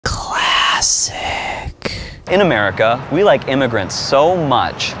In America, we like immigrants so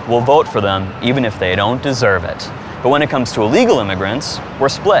much, we'll vote for them even if they don't deserve it. But when it comes to illegal immigrants, we're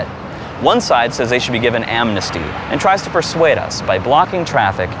split. One side says they should be given amnesty and tries to persuade us by blocking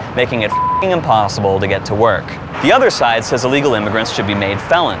traffic, making it impossible to get to work. The other side says illegal immigrants should be made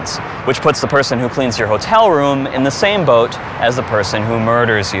felons, which puts the person who cleans your hotel room in the same boat as the person who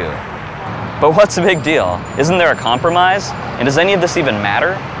murders you. But what's the big deal? Isn't there a compromise? And does any of this even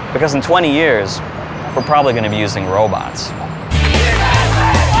matter? Because in 20 years, we're probably going to be using robots.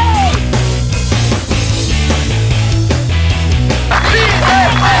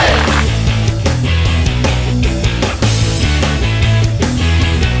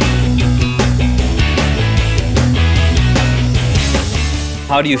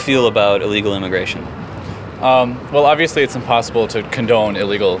 How do you feel about illegal immigration? Well, obviously it's impossible to condone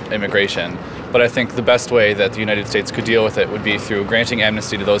illegal immigration, but I think the best way that the United States could deal with it would be through granting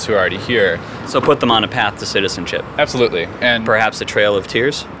amnesty to those who are already here. So put them on a path to citizenship. Absolutely. And perhaps a trail of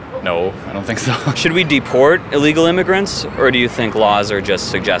tears? No, I don't think so. Should we deport illegal immigrants, or do you think laws are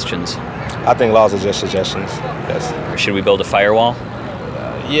just suggestions? I think laws are just suggestions, yes. Or should we build a firewall?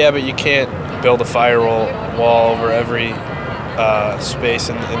 Yeah, but you can't build a firewall over every space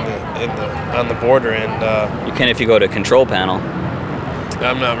on the border, and you can if you go to control panel.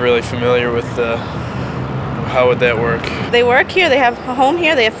 I'm not really familiar with how would that work. They work here, they have a home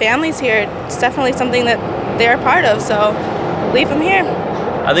here, they have families here. It's definitely something that they're a part of, so leave them here.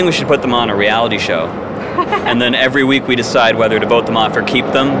 I think we should put them on a reality show. And then every week we decide whether to vote them off or keep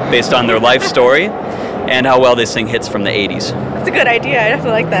them based on their life story and how well they sing hits from the 80s. That's a good idea, I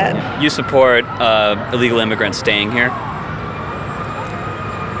definitely like that. You support illegal immigrants staying here?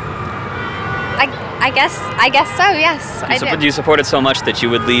 I guess so, yes. Do you support it so much that you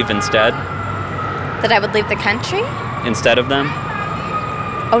would leave instead? That I would leave the country? Instead of them?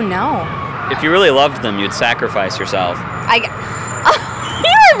 Oh, no. If you really loved them, you'd sacrifice yourself.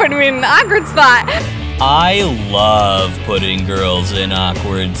 You're putting me in an awkward spot. I love putting girls in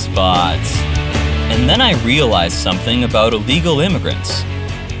awkward spots. And then I realized something about illegal immigrants.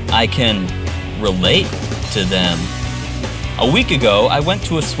 I can relate to them. A week ago, I went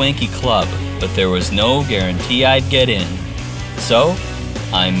to a swanky club, but there was no guarantee I'd get in. So,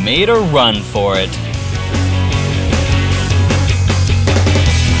 I made a run for it.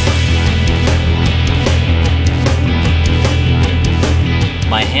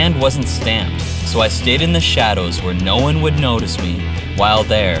 My hand wasn't stamped, so I stayed in the shadows where no one would notice me. While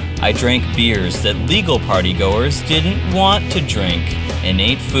there, I drank beers that legal partygoers didn't want to drink, and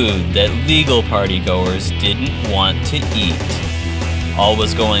ate food that legal partygoers didn't want to eat. All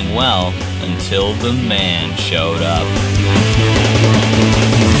was going well until the man showed up.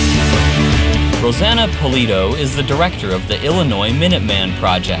 Rosanna Polito is the director of the Illinois Minuteman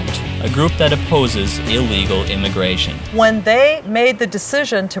Project, a group that opposes illegal immigration. When they made the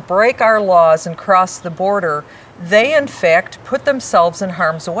decision to break our laws and cross the border, they in fact put themselves in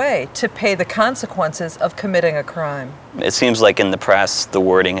harm's way to pay the consequences of committing a crime. It seems like in the press the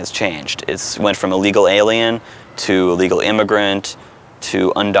wording has changed. It went from illegal alien to illegal immigrant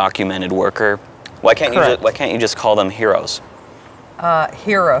to undocumented worker. Why can't you just call them heroes?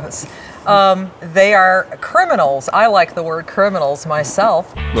 Heroes. They are criminals. I like the word criminals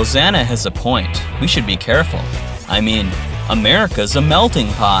myself. Rosanna has a point. We should be careful. I mean, America's a melting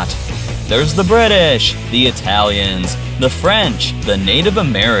pot. There's the British, the Italians, the French, the Native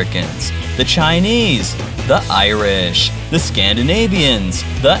Americans, the Chinese, the Irish, the Scandinavians,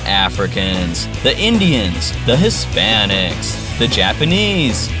 the Africans, the Indians, the Hispanics, the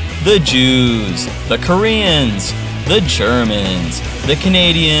Japanese, the Jews, the Koreans, the Germans, the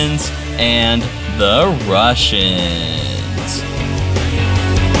Canadians, and the Russians.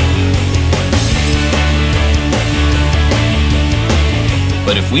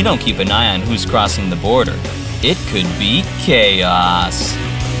 But if we don't keep an eye on who's crossing the border, it could be chaos.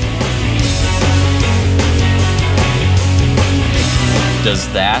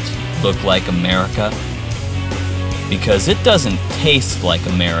 Does that look like America? Because it doesn't taste like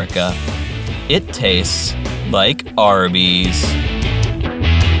America. It tastes like Arby's.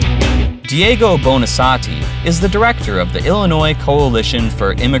 Diego Bonasati is the director of the Illinois Coalition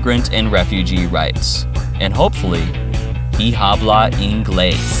for Immigrant and Refugee Rights. And hopefully, he habla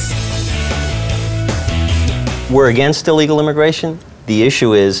inglés. We're against illegal immigration. The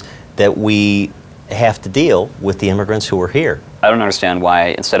issue is that we have to deal with the immigrants who are here. I don't understand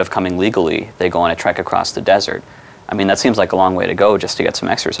why, instead of coming legally, they go on a trek across the desert. I mean, that seems like a long way to go just to get some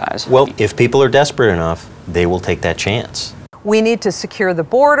exercise. Well, if people are desperate enough, they will take that chance. We need to secure the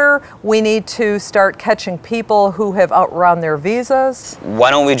border. We need to start catching people who have outrun their visas. Why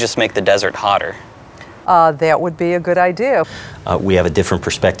don't we just make the desert hotter? that would be a good idea. We have a different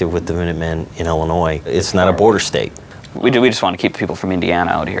perspective with the Minutemen in Illinois. It's not a border state. We just want to keep people from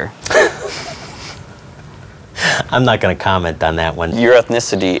Indiana out here. I'm not going to comment on that one. Your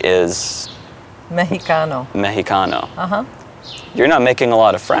ethnicity is Mexicano. Mexicano. Uh-huh. You're not making a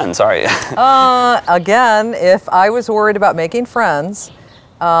lot of friends, are you? Again, if I was worried about making friends,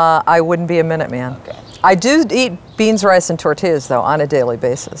 I wouldn't be a Minuteman. Okay. I do eat beans, rice, and tortillas, though, on a daily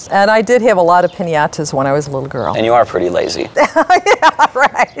basis. And I did have a lot of piñatas when I was a little girl. And you are pretty lazy. Yeah,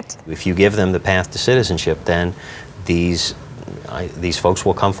 right. If you give them the path to citizenship, then these folks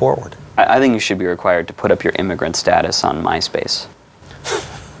will come forward. I think you should be required to put up your immigrant status on MySpace.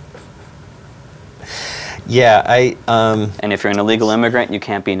 Yeah, And if you're an illegal immigrant, you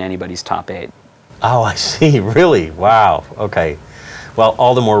can't be in anybody's top 8. Oh, I see. Really? Wow. Okay. Well,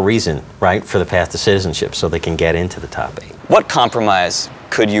 all the more reason, right, for the path to citizenship so they can get into the top 8. What compromise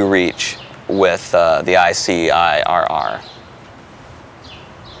could you reach with the ICIRR?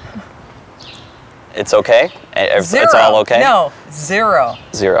 It's okay? Zero. It's all okay? No, zero.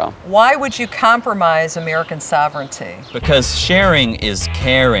 Zero. Why would you compromise American sovereignty? Because sharing is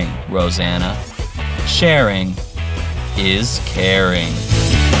caring, Rosanna. Sharing is caring.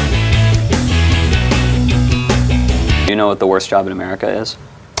 Do you know what the worst job in America is?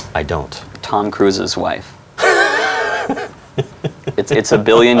 I don't. Tom Cruise's wife. It's a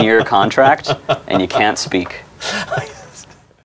billion-year contract, and you can't speak.